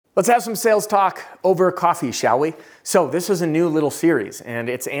Let's have some sales talk over coffee, shall we? So this is a new little series and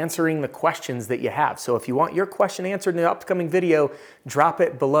it's answering the questions that you have. So if you want your question answered in the upcoming video, drop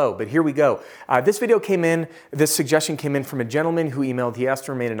it below. But here we go. This suggestion came in from a gentleman who emailed, he asked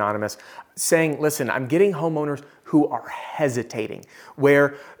to remain anonymous, saying, listen, I'm getting homeowners who are hesitating,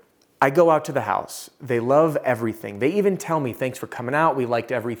 where I go out to the house, they love everything. They even tell me, thanks for coming out. We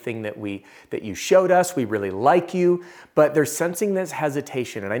liked everything that you showed us. We really like you, but they're sensing this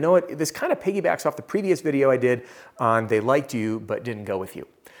hesitation. And I know this kind of piggybacks off the previous video I did on they liked you, but didn't go with you.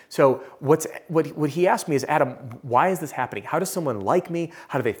 So what he asked me is, Adam, why is this happening? How does someone like me?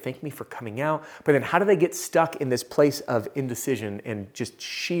 How do they thank me for coming out? But then how do they get stuck in this place of indecision and just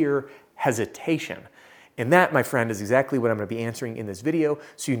sheer hesitation? And that, my friend, is exactly what I'm going to be answering in this video,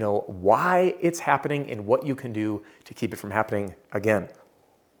 so you know why it's happening and what you can do to keep it from happening again.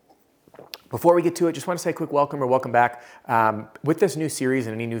 Before we get to it, just want to say a quick welcome or welcome back. With this new series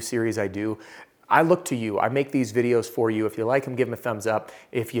and any new series I do, I look to you. I make these videos for you. If you like them, give them a thumbs up.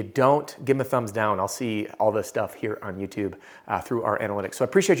 If you don't, give them a thumbs down. I'll see all this stuff here on YouTube through our analytics. So I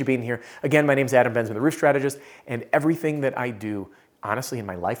appreciate you being here. Again, my name is Adam Benz. I'm the Roof Strategist, and everything that I do honestly in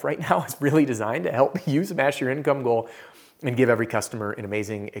my life right now is really designed to help you smash your income goal and give every customer an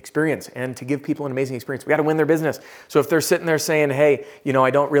amazing experience. And to give people an amazing experience, we got to win their business. So if they're sitting there saying, hey, you know, I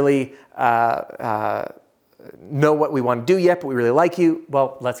don't really know what we want to do yet, but we really like you,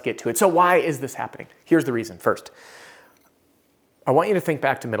 well, let's get to it. So why is this happening? Here's the reason. First, I want you to think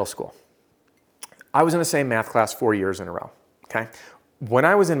back to middle school. I was in the same math class 4 years in a row, okay? When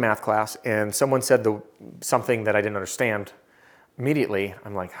I was in math class and someone said something that I didn't understand, immediately,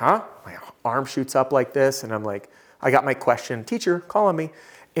 I'm like, huh? My arm shoots up like this, and I'm like, I got my question, teacher, call on me.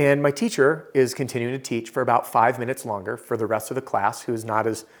 And my teacher is continuing to teach for about 5 minutes longer for the rest of the class, who's not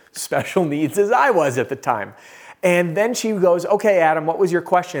as special needs as I was at the time. And then she goes, okay, Adam, what was your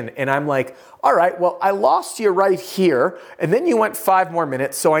question? And I'm like, all right, well, I lost you right here, and then you went 5 more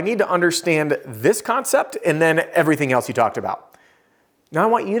minutes, so I need to understand this concept and then everything else you talked about. Now I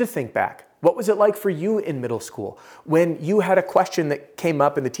want you to think back. What was it like for you in middle school? When you had a question that came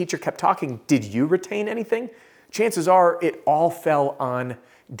up and the teacher kept talking, did you retain anything? Chances are it all fell on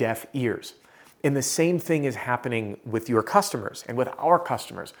deaf ears. And the same thing is happening with your customers and with our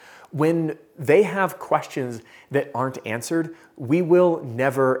customers. When they have questions that aren't answered, we will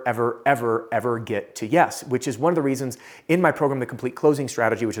never, ever, ever, ever get to yes, which is one of the reasons in my program, The Complete Closing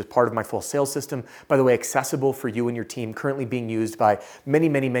Strategy, which is part of my full sales system, by the way, accessible for you and your team, currently being used by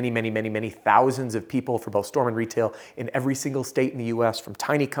many thousands of people for both storm and retail in every single state in the US, from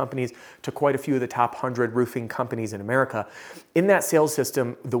tiny companies to quite a few of the top 100 roofing companies in America. In that sales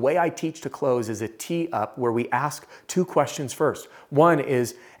system, the way I teach to close is a tee up where we ask 2 questions first. One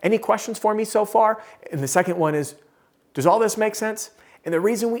is, any questions for me so far? And the second one is, does all this make sense? And the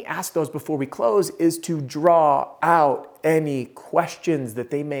reason we ask those before we close is to draw out any questions that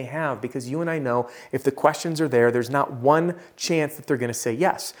they may have, because you and I know if the questions are there, there's not one chance that they're going to say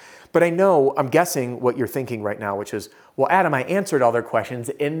yes. But I'm guessing what you're thinking right now, which is, well, Adam, I answered all their questions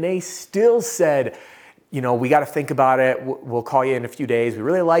and they still said, you know, we got to think about it. We'll call you in a few days. We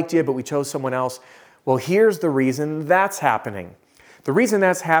really liked you, but we chose someone else. Well, here's the reason that's happening. The reason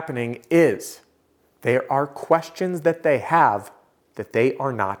that's happening is there are questions that they have that they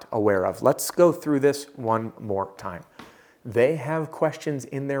are not aware of. Let's go through this one more time. They have questions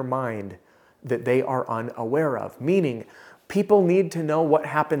in their mind that they are unaware of, meaning people need to know what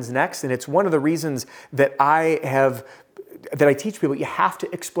happens next. And it's one of the reasons that I teach people, you have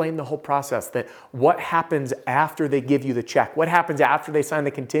to explain the whole process, that what happens after they give you the check, what happens after they sign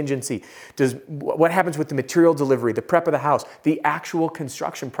the contingency, what happens with the material delivery, the prep of the house, the actual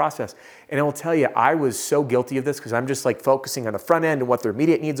construction process. And I will tell you, I was so guilty of this because I'm just like focusing on the front end and what their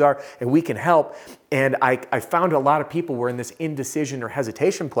immediate needs are, and we can help. And I found a lot of people were in this indecision or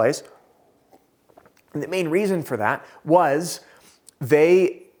hesitation place. And the main reason for that was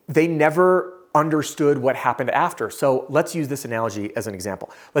they never understood what happened after. So let's use this analogy as an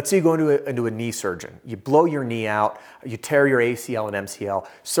example. Let's say you go into a knee surgeon. You blow your knee out, you tear your ACL and MCL.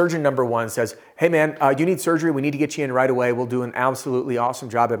 Surgeon number 1 says, hey man, you need surgery. We need to get you in right away. We'll do an absolutely awesome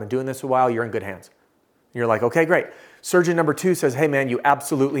job. I've been doing this a while. You're in good hands. You're like, okay, great. Surgeon number 2 says, hey man, you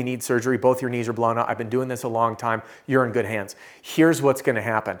absolutely need surgery. Both your knees are blown out. I've been doing this a long time. You're in good hands. Here's what's going to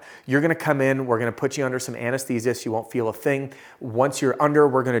happen. You're going to come in. We're going to put you under some anesthesia so you won't feel a thing. Once you're under,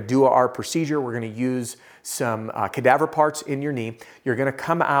 we're going to do our procedure. We're going to use some cadaver parts in your knee. You're going to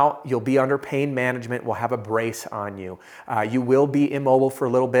come out. You'll be under pain management. We'll have a brace on you. You will be immobile for a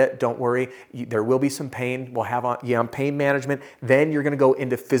little bit. Don't worry. There will be some pain. We'll have on pain management. Then you're going to go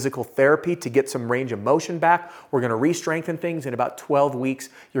into physical therapy to get some range of motion back. We're going to re-strengthen things. In about 12 weeks,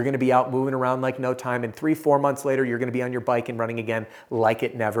 you're going to be out moving around like no time. And 3-4 months later, you're going to be on your bike and running again like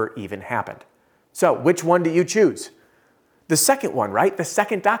it never even happened. So which one do you choose? The second one, right? The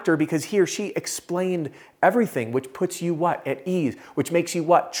second doctor, because he or she explained everything, which puts you what? At ease, which makes you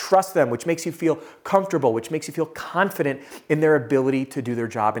what? Trust them, which makes you feel comfortable, which makes you feel confident in their ability to do their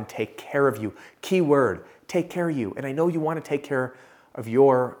job and take care of you. Key word, take care of you. And I know you want to take care of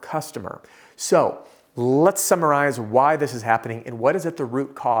your customer. So let's summarize why this is happening and what is at the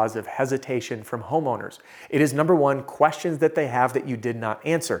root cause of hesitation from homeowners. It is, number one, questions that they have that you did not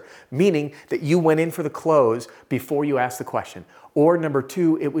answer, meaning that you went in for the close before you asked the question. Or number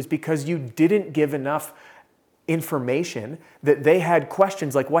two, it was because you didn't give enough information that they had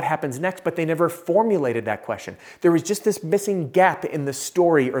questions like what happens next, but they never formulated that question. There was just this missing gap in the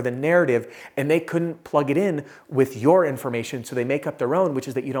story or the narrative, and they couldn't plug it in with your information, so they make up their own, which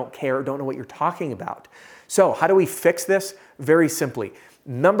is that you don't care or don't know what you're talking about. So how do we fix this? Very simply.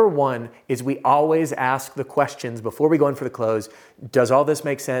 Number one is we always ask the questions before we go in for the close. Does all this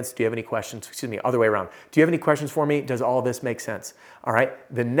make sense? Do you have any questions? Excuse me, other way around. Do you have any questions for me? Does all this make sense? All right.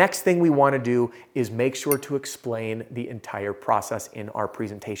 The next thing we want to do is make sure to explain the entire process in our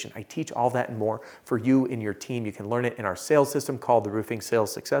presentation. I teach all that and more for you and your team. You can learn it in our sales system called the Roofing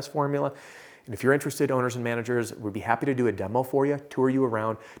Sales Success Formula. And if you're interested, owners and managers, we'd be happy to do a demo for you, tour you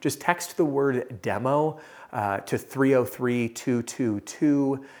around. Just text the word demo to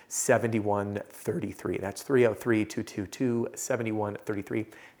 303-222-7133. That's 303-222-7133.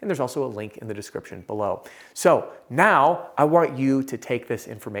 And there's also a link in the description below. So now I want you to take this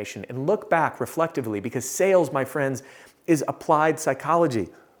information and look back reflectively, because sales, my friends, is applied psychology.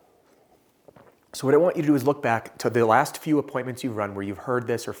 So what I want you to do is look back to the last few appointments you've run where you've heard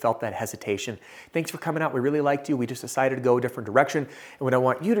this or felt that hesitation. Thanks for coming out. We really liked you. We just decided to go a different direction. And what I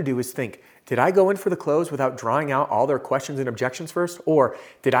want you to do is think, did I go in for the close without drawing out all their questions and objections first? Or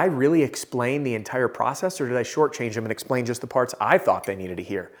did I really explain the entire process, or did I shortchange them and explain just the parts I thought they needed to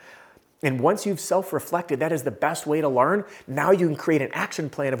hear? And once you've self-reflected, that is the best way to learn. Now you can create an action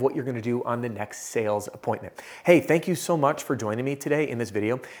plan of what you're going to do on the next sales appointment. Hey, thank you so much for joining me today in this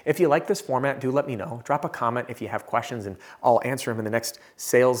video. If you like this format, do let me know. Drop a comment if you have questions, and I'll answer them in the next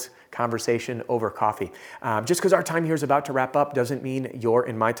sales conversation over coffee. Just because our time here is about to wrap up doesn't mean your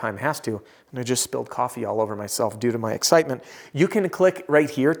and my time has to. And I just spilled coffee all over myself due to my excitement. You can click right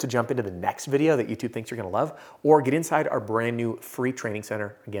here to jump into the next video that YouTube thinks you're going to love, or get inside our brand new free training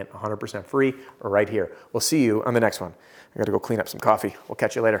center. Again, 100% free, right here. We'll see you on the next one. I got to go clean up some coffee. We'll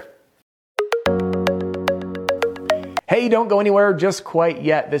catch you later. Hey, don't go anywhere just quite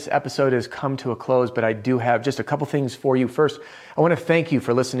yet. This episode has come to a close, but I do have just a couple things for you. First, I want to thank you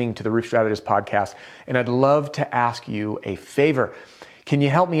for listening to the Roof Strategist podcast, and I'd love to ask you a favor. Can you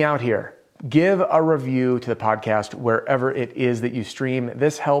help me out here? Give a review to the podcast wherever it is that you stream.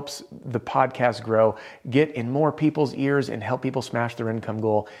 This helps the podcast grow, get in more people's ears, and help people smash their income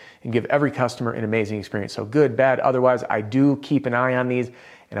goal and give every customer an amazing experience. So good, bad, otherwise, I do keep an eye on these,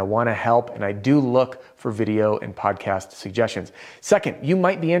 and I want to help, and I do look for video and podcast suggestions. Second, you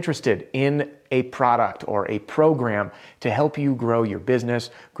might be interested in a product or a program to help you grow your business,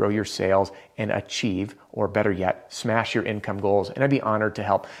 grow your sales, and achieve, or better yet, smash your income goals, and I'd be honored to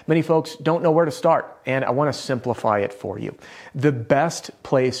help. Many folks don't know where to start, and I want to simplify it for you. The best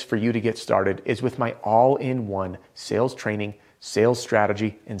place for you to get started is with my all-in-one sales training, sales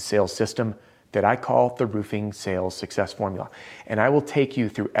strategy, and sales system that I call the Roofing Sales Success Formula. And I will take you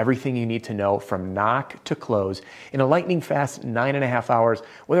through everything you need to know from knock to close in a lightning fast 9.5 hours,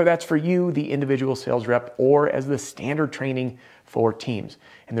 whether that's for you, the individual sales rep, or as the standard training for teams.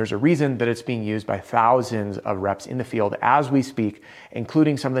 And there's a reason that it's being used by thousands of reps in the field as we speak,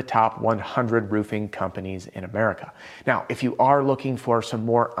 including some of the top 100 roofing companies in America. Now, if you are looking for some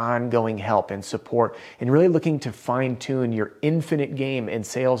more ongoing help and support and really looking to fine-tune your infinite game in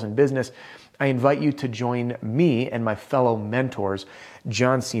sales and business, I invite you to join me and my fellow mentors,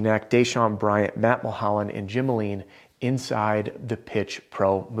 John Cenac, Deshaun Bryant, Matt Mulholland, and Jim Moline, inside the Pitch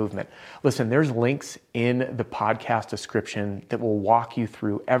Pro movement. Listen, there's links in the podcast description that will walk you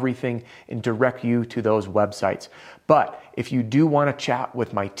through everything and direct you to those websites. But if you do want to chat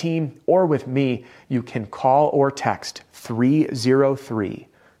with my team or with me, you can call or text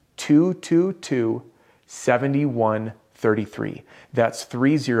 303-222-7133. That's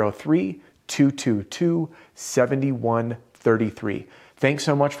 303-222-7133. Thanks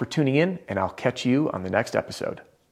so much for tuning in, and I'll catch you on the next episode.